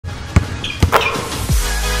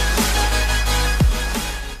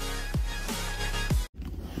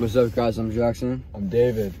What's up, guys? I'm Jackson. I'm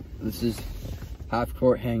David. This is Half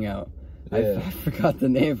Court Hangout. Yeah. I forgot the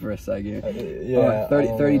name for a second.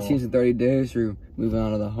 30 teams in 30 days. We're moving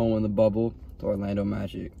on to the home in the bubble, to Orlando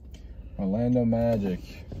Magic. Orlando Magic.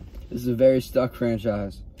 This is a very stuck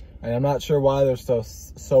franchise. And I'm not sure why they're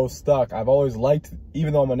so stuck. I've always liked,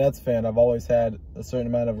 even though I'm a Nets fan, I've always had a certain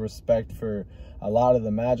amount of respect for a lot of the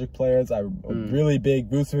Magic players. I'm a really big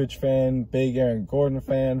Vucevic fan, big Aaron Gordon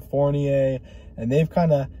fan, Fournier. And they've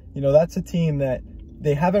kind of, that's a team that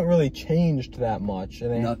they haven't really changed that much.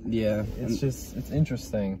 And it's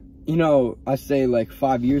interesting. I say like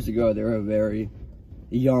 5 years ago, they were a very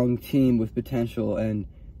young team with potential, and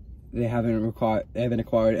they haven't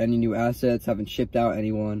acquired any new assets, haven't shipped out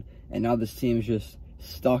anyone, and now this team is just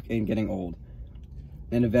stuck in getting old.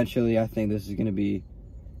 And eventually, I think this is going to be,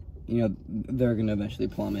 they're going to eventually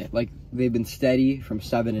plummet. Like, they've been steady from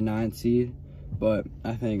 7 to 9 seed, but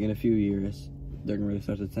I think in a few years, they're going to really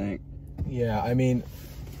start to tank. Yeah, I mean,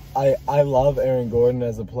 I love Aaron Gordon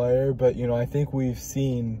as a player, but, I think we've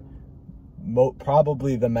seen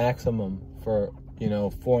probably the maximum for,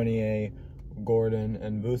 Fournier, Gordon,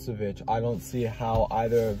 and Vucevic. I don't see how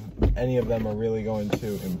any of them are really going to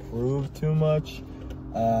improve too much.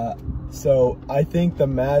 So I think the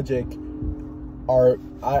Magic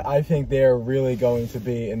I think they're really going to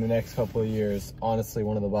be, in the next couple of years, honestly,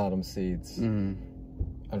 one of the bottom seeds.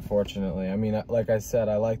 Unfortunately. I mean, like I said,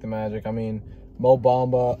 I like the Magic. I mean, Mo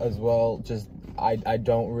Bamba as well. Just I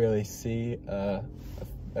don't really see a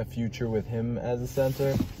future with him as a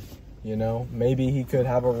center. Maybe he could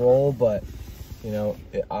have a role, but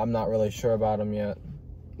I'm not really sure about him yet.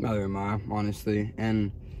 Neither am I, honestly.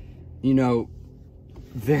 And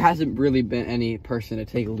there hasn't really been any person to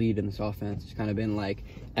take a lead in this offense. It's kind of been like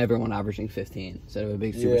everyone averaging 15 instead of a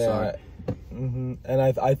big superstar. And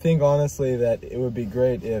I think, honestly, that it would be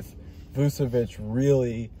great if Vucevic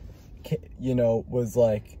really, was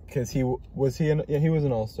like, because he was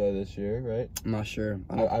an All-Star this year, right? I'm not sure.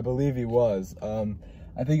 I believe he was.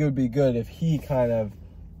 I think it would be good if he kind of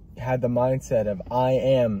had the mindset of, I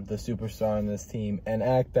am the superstar on this team, and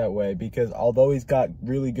act that way, because although he's got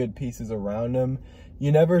really good pieces around him,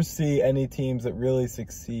 you never see any teams that really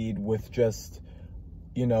succeed with just,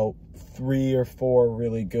 3 or 4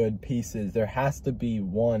 really good pieces. There has to be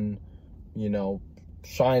one,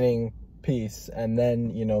 shining piece, and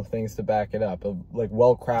then, things to back it up, like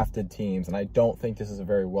well-crafted teams. And I don't think this is a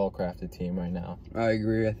very well-crafted team right now. I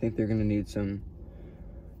agree. I think they're going to need some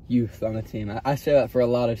youth on the team. I say that for a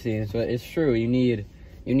lot of teams, but it's true. You need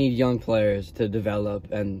young players to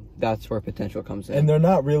develop, and that's where potential comes in. And they're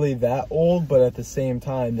not really that old, but at the same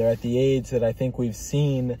time, they're at the age that I think we've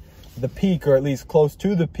seen the peak, or at least close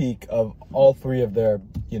to the peak, of all 3 of their,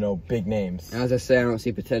 big names. As I say, I don't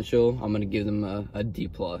see potential. I'm going to give them a D+.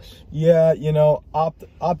 Yeah,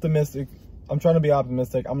 optimistic. I'm trying to be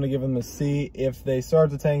optimistic. I'm going to give them a C. If they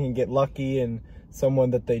start to tank and get lucky and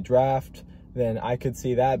someone that they draft, then I could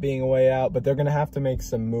see that being a way out. But they're going to have to make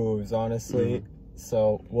some moves, honestly.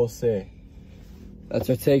 So we'll see. That's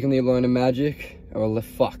our take on the Orlando Magic.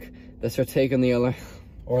 That's our take on the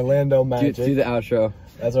Orlando Magic. Do the outro.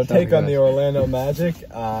 That's our take on the Orlando Magic.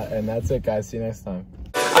 And that's it, guys. See you next time.